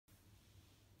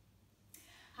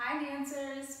Hi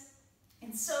dancers,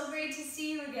 it's so great to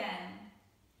see you again.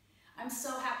 I'm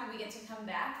so happy we get to come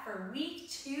back for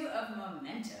week 2 of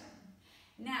Momentum.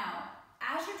 Now,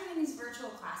 as you're doing these virtual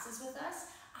classes with us,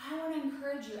 I want to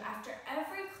encourage you after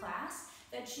every class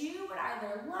that you would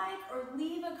either like or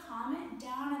leave a comment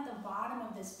down at the bottom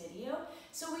of this video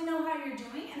so we know how you're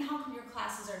doing and how your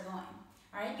classes are going.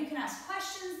 All right, you can ask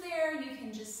questions there, you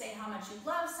can just say how much you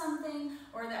love something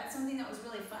or that's something that was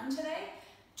really fun today.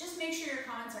 Just make sure your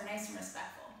comments are nice and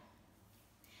respectful.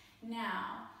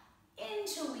 Now,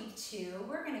 into week 2,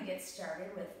 we're going to get started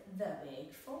with the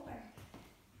Big 4.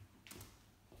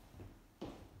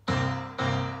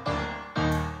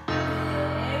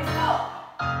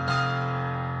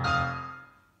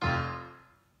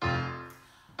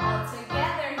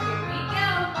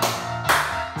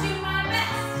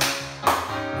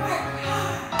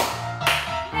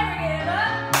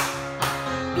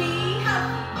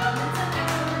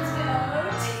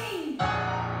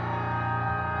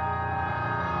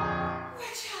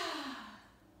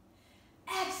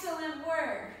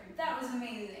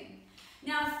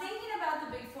 Now, thinking about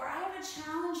the Big 4, I have a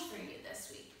challenge for you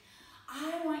this week.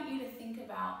 I want you to think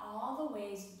about all the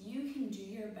ways you can do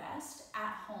your best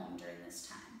at home during this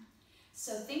time.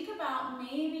 So think about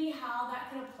maybe how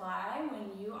that could apply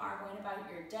when you are going about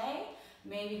your day,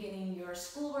 maybe getting your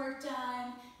schoolwork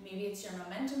done, maybe it's your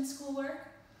Momentum schoolwork.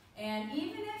 And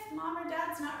even if mom or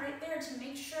dad's not right there to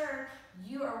make sure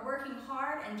you are working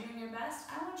hard and doing your best,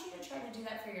 I want you to try to do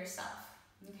that for yourself,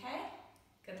 okay?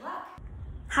 Good luck.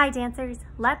 Hi dancers,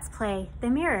 let's play the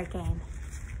mirror game.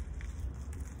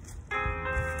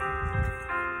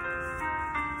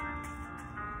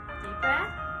 Deep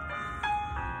breath.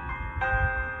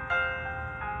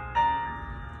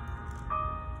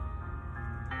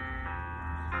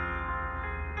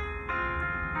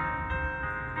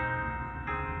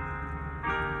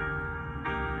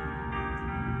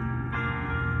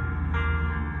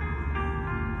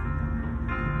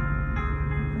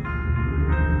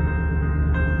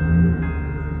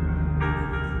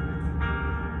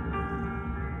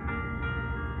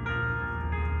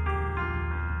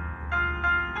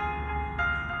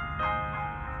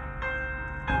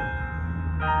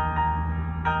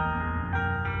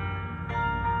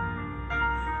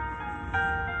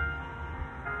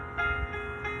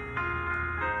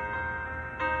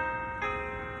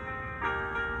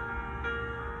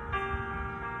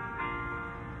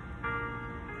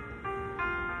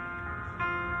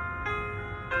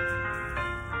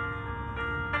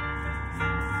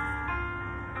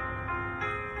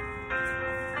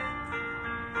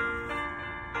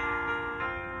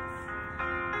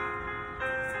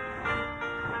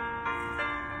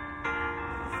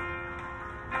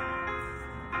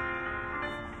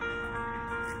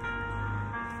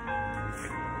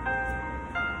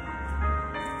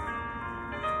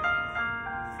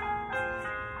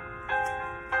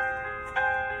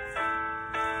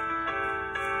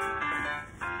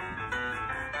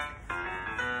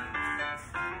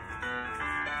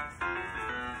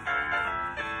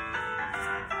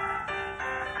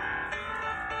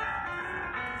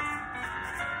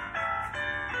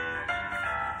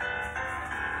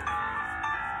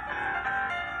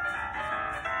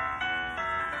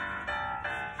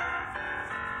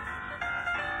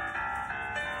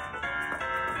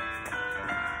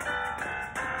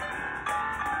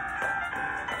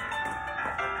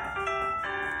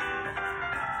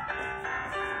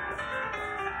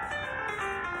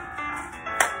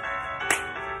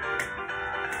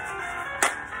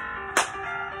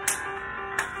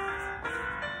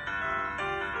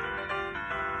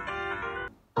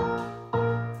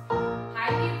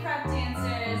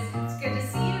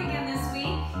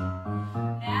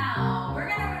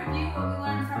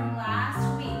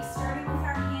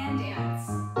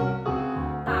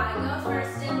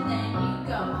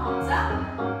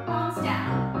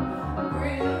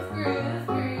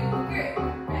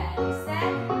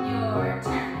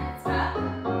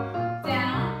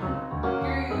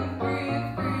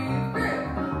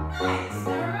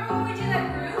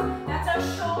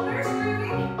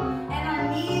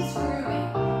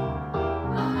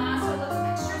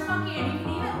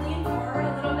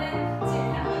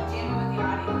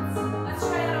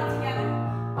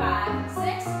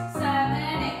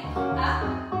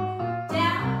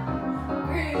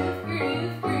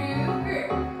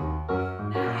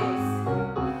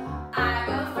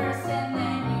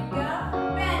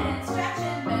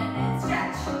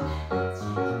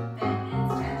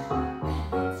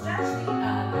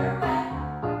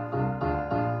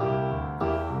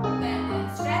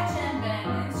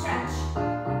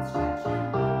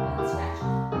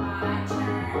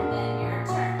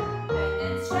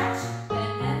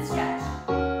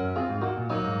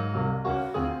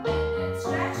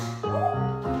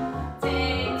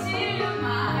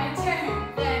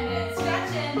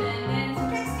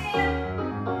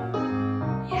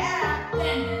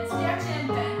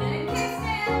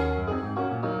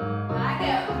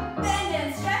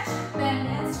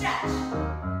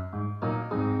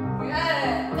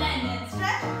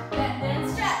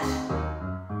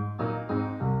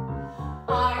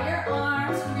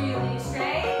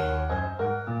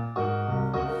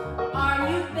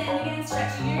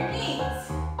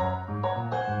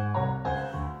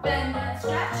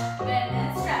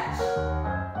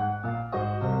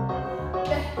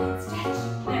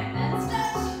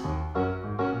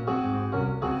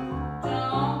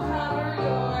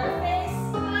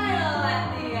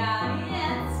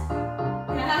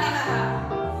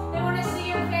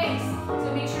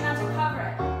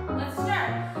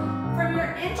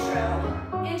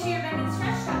 intro into your bend and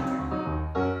stretch chapter.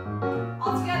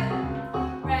 All together.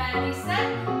 Ready, set,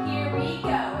 here we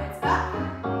go. It's up,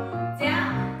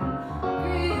 down,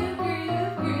 groove,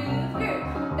 groove, groove,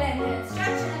 groove. Bend and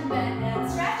stretch and bend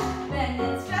and stretch, bend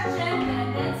and stretch and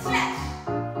bend and stretch.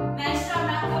 Nice job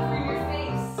not covering your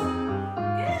face.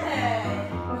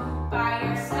 Good. By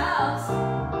yourselves.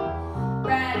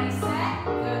 Ready, set,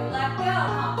 good, let go.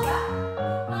 Palms up,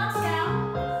 palms down.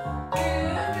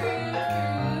 Groove, groove,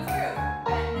 groove, groove.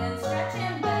 Bend and stretch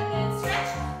and bend and stretch.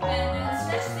 Bend and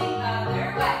stretch the other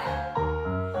way.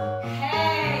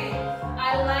 Hey, I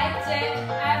liked it.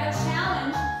 I have a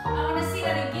challenge. I want to see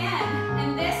that again. And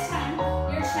this time,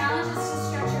 your challenge is to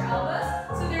stretch your elbows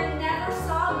so they're never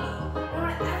soggy. I don't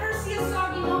want to ever see a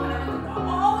soggy moment. I want them to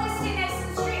always stay nice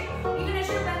and straight, even as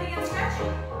you're bending and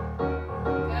stretching.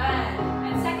 Good.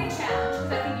 And second challenge,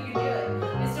 because I think you can do it,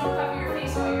 is don't cover your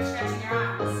face while you're stretching your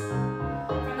arms.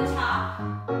 From the top,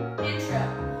 intro.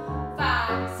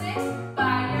 5, 6,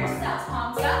 by yourselves.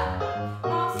 Palms up,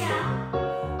 palms down.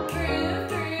 Groove,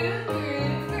 groove,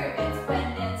 groove, groove. It's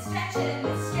bend and stretch in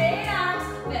with straight arms.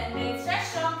 Bend and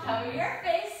stretch, don't cover your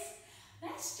face.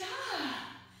 Nice job.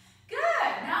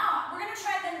 Good. Now, we're going to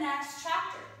try the next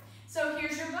chapter. So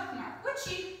here's your bookmark.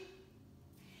 Witchy.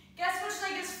 Guess which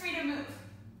leg is free to move?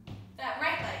 That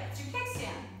right leg. It's your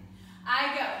kickstand.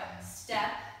 I go.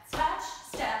 Step,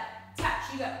 touch,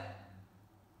 you go.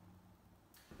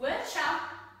 Woodchow,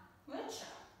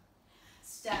 woodchow.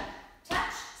 Step,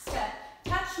 touch,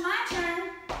 my turn.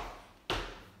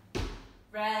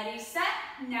 Ready, set,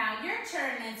 now your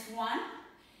turn. It's 1,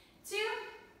 2,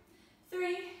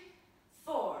 3,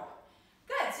 4.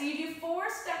 Good, so you do 4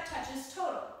 step touches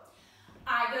total.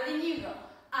 I go, then you go.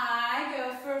 I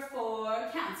go for 4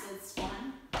 counts. It's 1,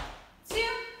 2,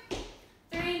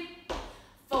 3,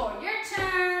 4. Your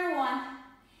turn. 1,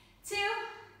 2,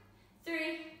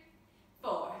 3,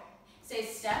 4. Say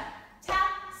step, tap,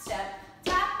 step,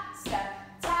 tap, step,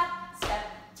 tap, step,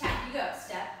 tap. You go.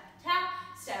 Step, tap,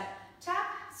 step, tap,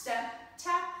 step,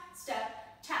 tap, step,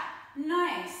 tap.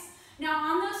 Nice. Now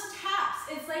on those taps,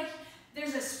 it's like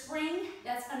there's a spring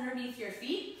that's underneath your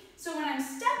feet. So when I'm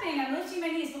stepping, I'm lifting my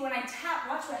knees, but when I tap,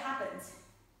 watch what happens.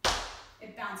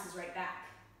 It bounces right back.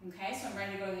 Okay, so I'm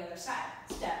ready to go to the other side.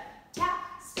 Step,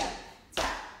 tap,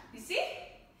 tap. You see?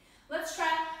 Let's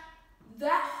try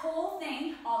that whole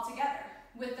thing all together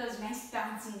with those nice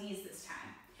bouncy knees this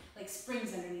time, like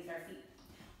springs underneath our feet.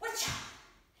 Watcha!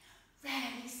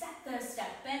 Ready, set the step,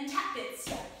 and tap it.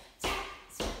 Step, tap,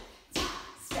 step, tap,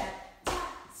 step,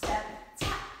 tap, step,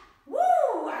 tap. Woo!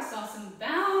 I saw some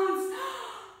bounce.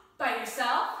 By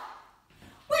yourself.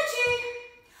 Witchy.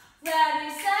 Ready,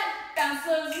 set, bounce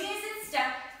those knees and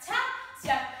step, tap,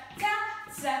 step,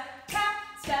 tap, step, tap,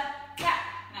 step, tap.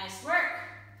 Nice work.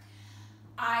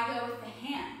 I go with the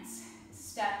hands.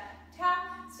 Step, tap,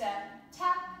 tap,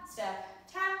 step,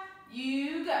 tap.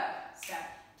 You go. Step,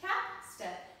 tap,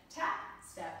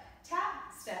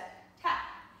 step, tap.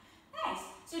 Nice.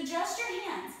 So just your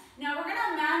hands. Now we're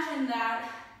gonna imagine that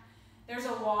there's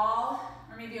a wall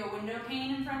or maybe a window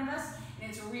pane in front of us and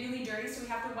it's really dirty, so we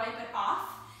have to wipe it off.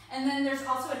 And then there's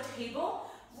also a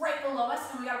table right below us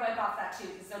and we gotta wipe off that too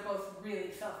because they're both really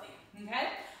filthy, okay?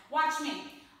 Watch me.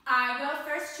 I go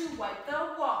first to wipe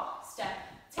the wall. Step,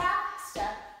 tap,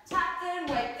 then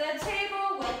wipe the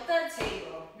table,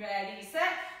 Ready,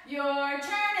 set, your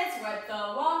turn. It's wipe the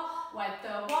wall,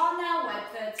 now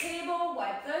wipe the table,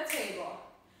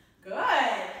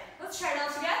 Good. Let's try it all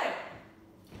together.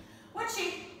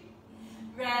 Witchy.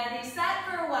 Ready, set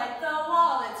for wipe the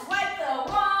wall. It's wipe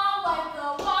the wall,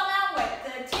 now wipe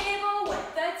the table,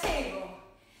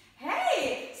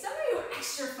 Hey, some of you were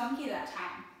extra funky that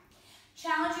time.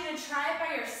 Challenge you to try it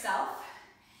by yourself,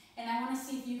 and I want to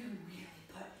see if you can really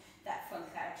put that funk,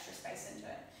 that extra spice into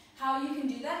it. How you can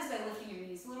do that is by lifting your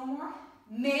knees a little more,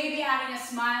 maybe adding a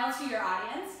smile to your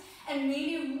audience, and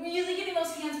maybe really getting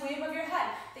those hands way above your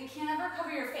head. They can't ever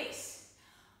cover your face.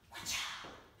 Watch out.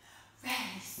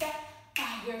 Ready, set,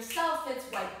 by yourself. It's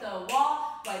wipe the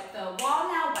wall,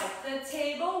 now wipe the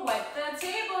table,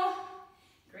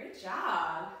 Great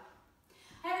job.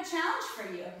 I have a challenge for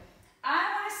you.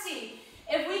 I want to see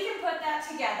if we can put that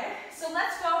together. So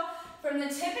let's go from the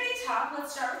tippity top.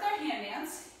 Let's start with our hand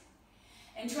dance,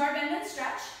 into our bend and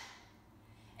stretch,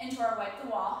 into our wipe the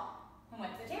wall, and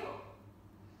wipe the table.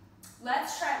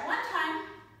 Let's try it one time,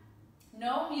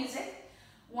 no music,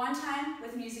 one time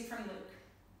with music from Luke,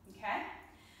 okay?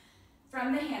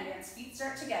 From the hand dance, feet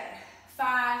start together.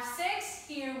 5, 6,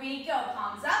 here we go.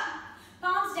 Palms up,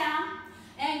 palms down,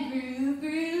 and groove,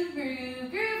 groove, groove,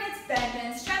 groove. It's bend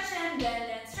and stretch and bend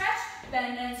and stretch,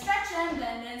 bend and stretch and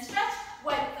bend and stretch.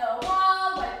 Wipe the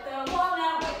wall, wipe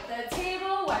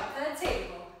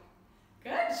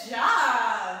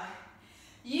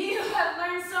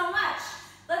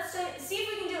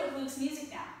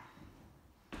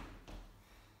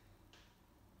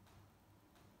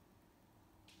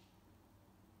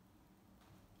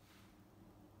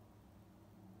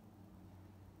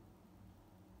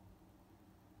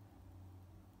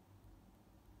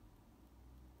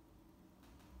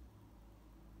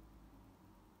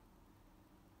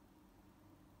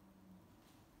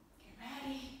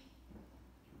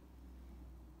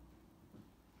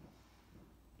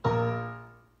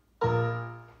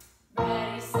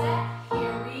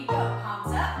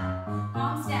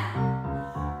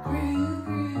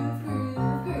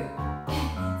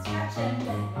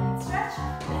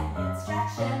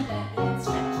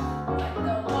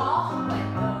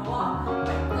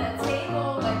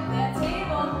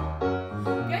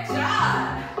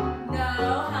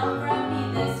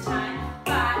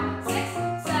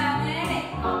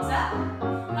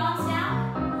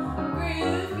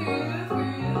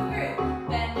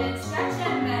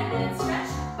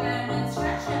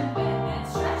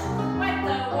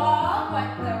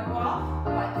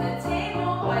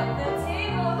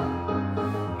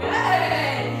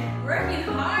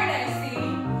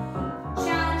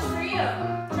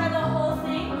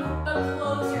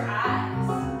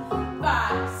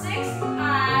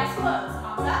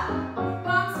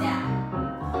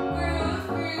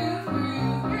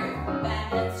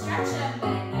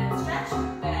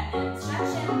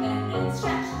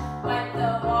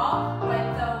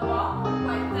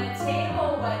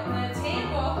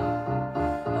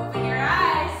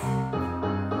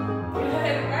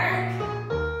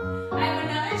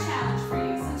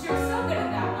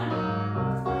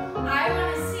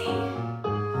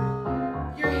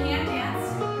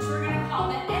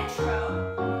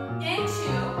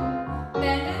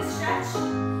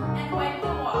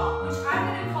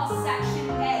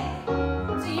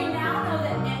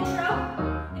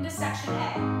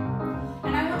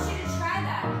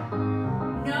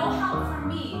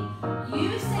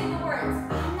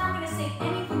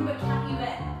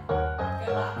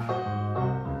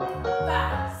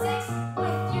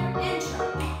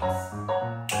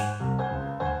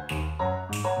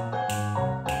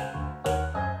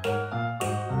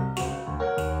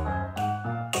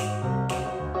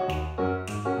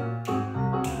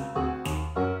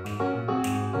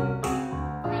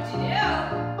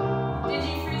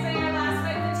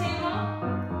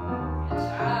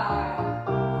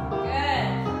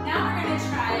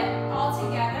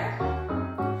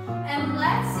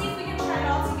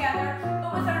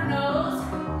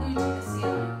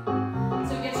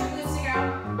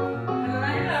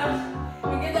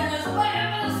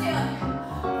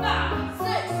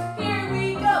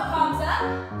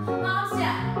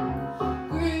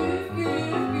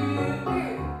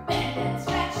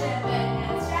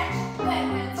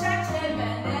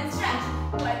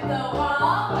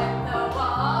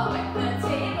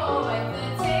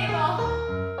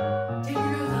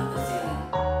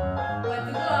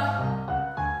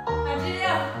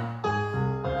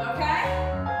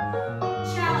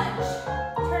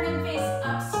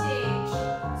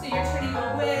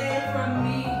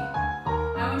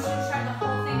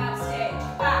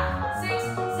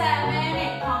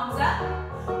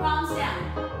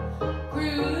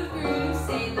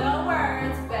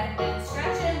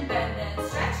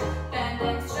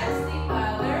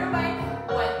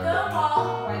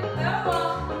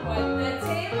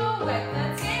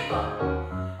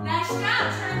Nice job.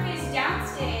 Turn face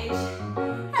downstage.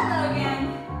 Hello again.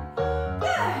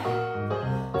 Good.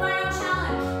 Final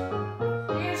challenge.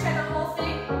 You're gonna try the whole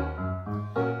thing.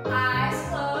 Eyes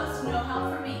closed, no help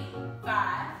from me.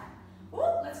 5. Woo,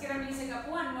 let's get our music up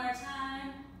one more time.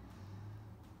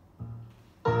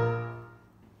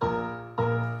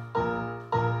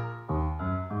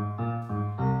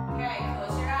 Okay,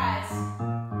 close your eyes.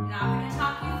 Not gonna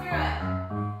talk you through it.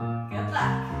 Good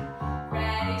luck.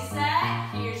 Ready, set,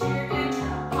 here's your intro.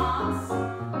 Palms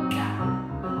down.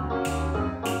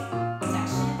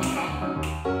 Section A.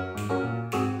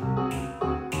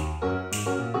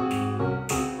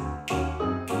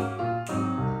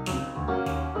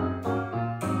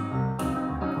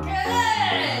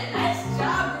 Good! Nice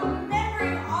job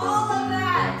remembering all of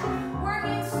that.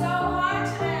 Working so hard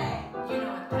today. You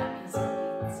know what that means.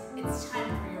 It's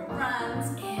time for your runs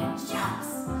and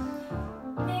jumps.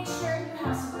 Make sure you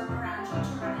have some room around you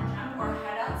to run and jump or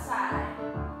head outside.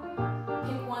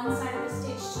 Pick one side of the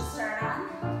stage to start on.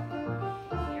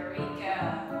 Here we go.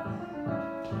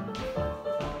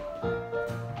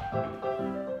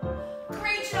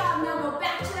 Great job. Now go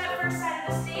back to that first side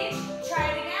of the stage. Try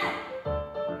it again.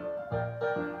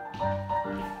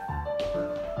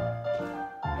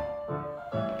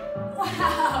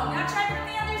 Wow. Now try from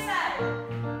the other side.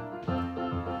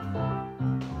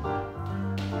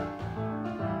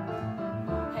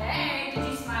 Hey, did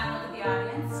you smile and look at the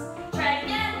audience? Try it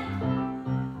again.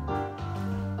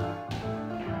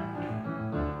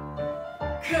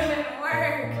 Good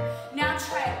work. Now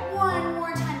try it one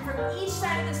more time from each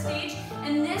side of the stage,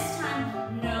 and this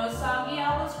time, no soggy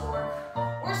elbows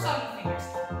or soggy fingers.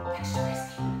 Extra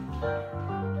crispy.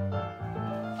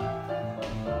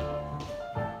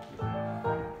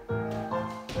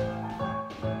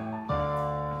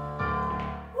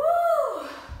 Woo!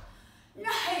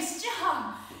 Nice job.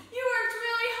 You worked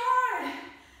really hard.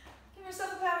 Give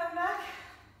yourself a pat on the back.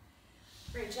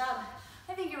 Great job.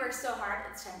 I think you worked so hard,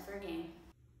 it's time for a game.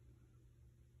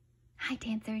 Hi,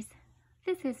 dancers.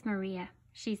 This is Maria.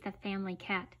 She's the family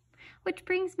cat, which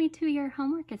brings me to your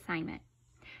homework assignment.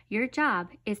 Your job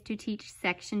is to teach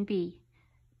Section B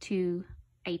to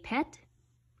a pet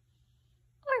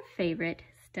or favorite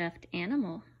stuffed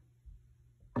animal.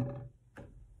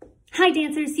 Hi,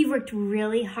 dancers. You've worked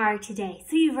really hard today,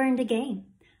 so you've earned a game.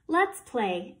 Let's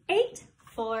play 8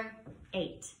 for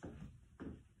 8.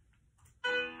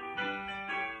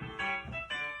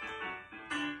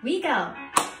 We go.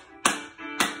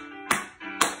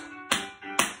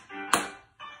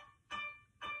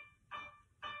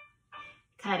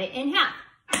 Cut it in half.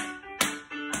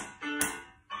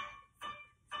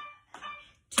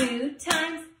 2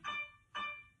 times.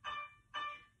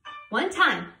 1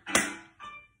 time.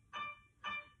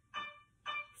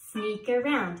 Sneak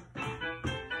around.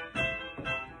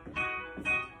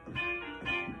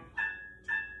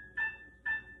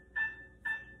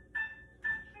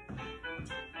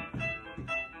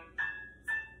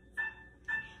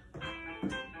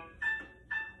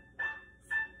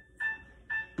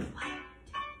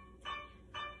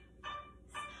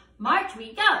 March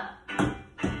we go.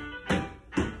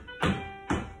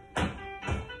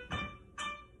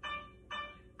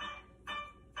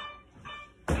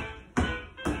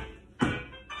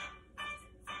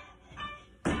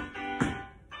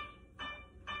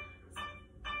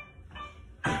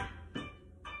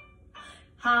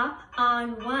 Hop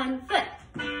on 1 foot.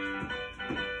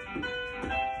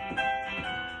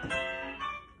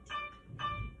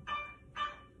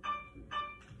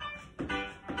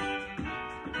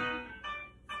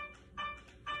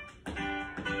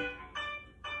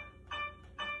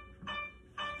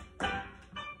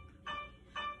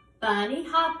 Bunny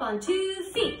hop on 2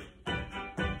 feet.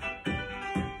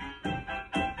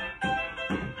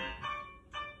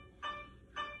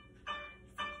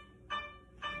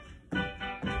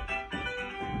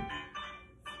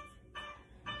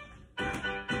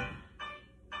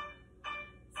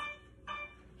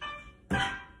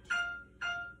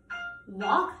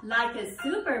 Walk like a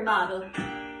supermodel.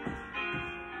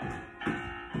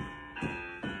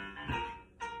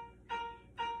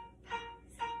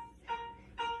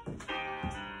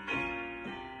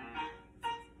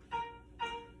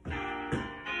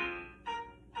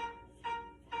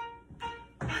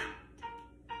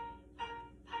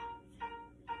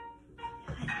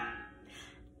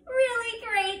 Really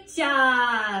great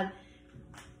job.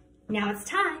 Now it's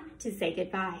time to say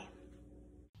goodbye.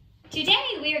 Today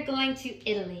we are going to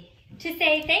Italy. To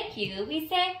say thank you, we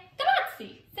say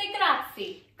grazie. Say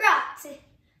grazie. Grazie.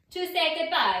 To say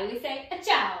goodbye, we say a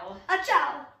ciao. A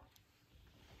ciao.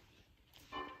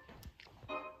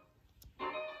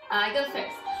 I go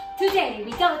first. Today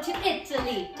we go to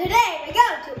Italy. Today we go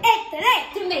to Italy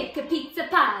To make a pizza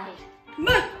pie.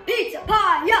 make pizza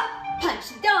pie. Yeah.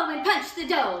 Punch the dough and punch the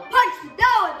dough. Punch the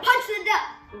dough and punch the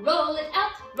dough. Roll it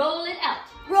out, roll it out.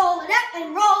 Roll it out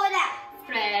and roll it out.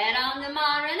 Spread on the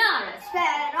marinara.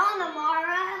 Spread on the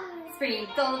mozzarella.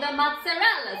 Sprinkle the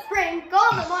mozzarella. Sprinkle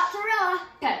the mozzarella.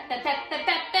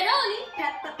 Pepperoni.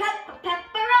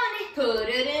 Pepperoni. Put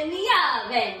it in the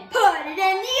oven. Put it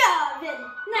in the oven.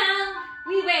 Now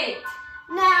we wait.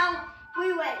 Now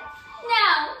we wait.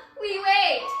 Now we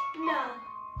wait. Now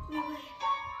we wait.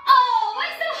 Oh,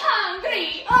 I'm so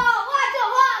hungry. Oh, I'm so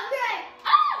hungry.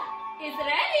 Oh, it's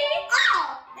ready.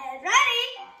 Oh, it's ready.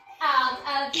 Out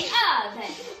of the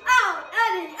oven. Out of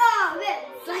the oven.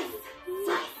 Slice,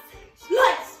 slice.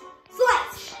 Slice,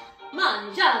 slice.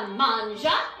 Mangia,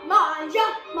 mangia. Mangia,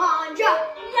 mangia.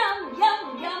 Yum,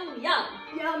 yum, yum, yum.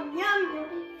 Yum, yum,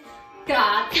 yum.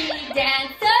 Coffee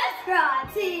dance